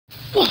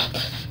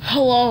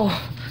Hello.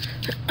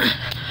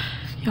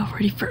 Y'all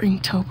ready for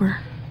Inktober?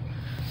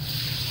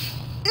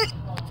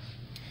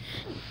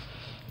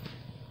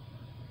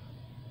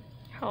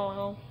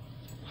 Hello.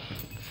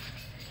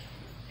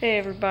 Hey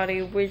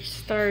everybody, we're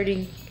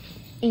starting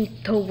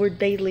Inktober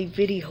daily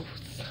videos.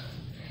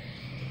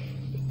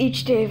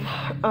 Each day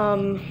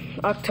of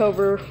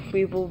October,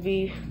 we will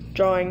be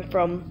drawing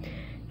from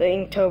the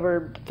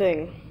Inktober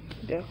thing.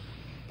 Yeah.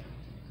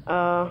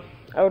 I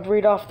would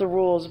read off the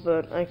rules,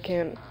 but I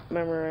can't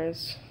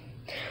memorize.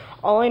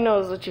 All I know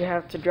is that you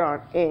have to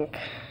draw ink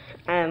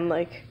and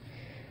like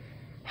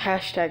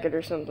hashtag it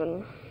or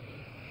something.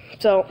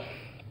 So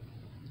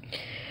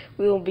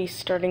we will be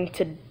starting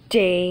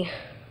today.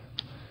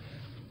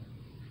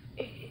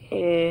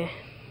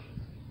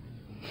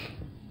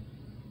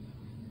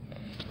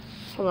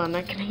 Hold on,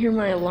 I can hear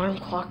my alarm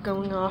clock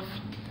going off.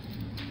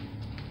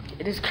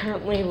 It is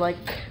currently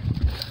like,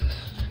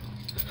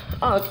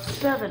 oh, it's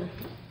 7.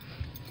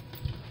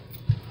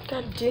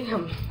 God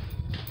damn.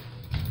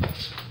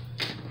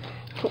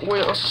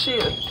 Well,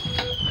 shit.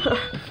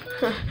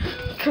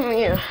 Come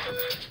here.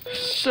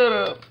 Shut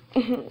up.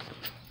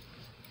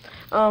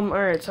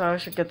 Alright, so I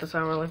should get this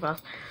out really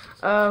fast.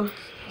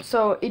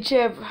 So each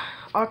day of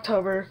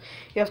October,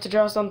 you have to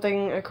draw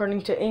something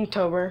according to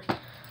Inktober.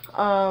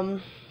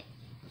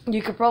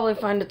 You could probably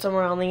find it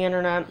somewhere on the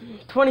internet.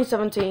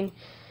 2017,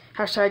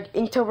 hashtag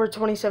Inktober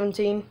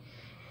 2017.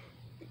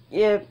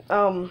 Yeah,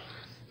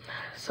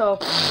 so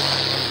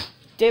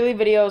daily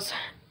videos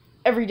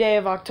every day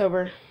of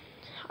October.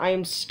 I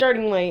am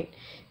starting late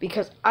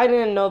because I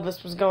didn't know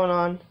this was going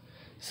on.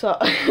 So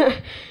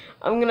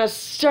I'm gonna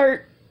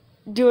start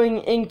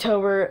doing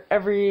Inktober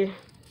every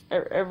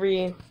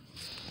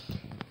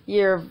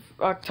year of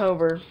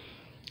October.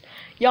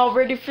 Y'all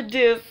ready for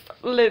this?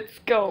 Let's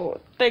go.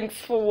 Thanks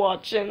for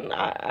watching.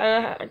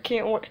 I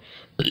can't wait.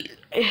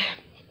 I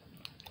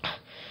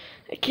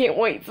can't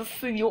wait to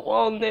see you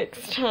all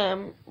next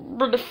time.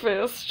 Brita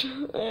Fist.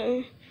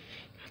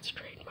 That's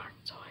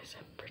trademarked, so I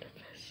said Brita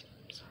Fist.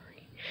 I'm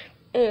sorry.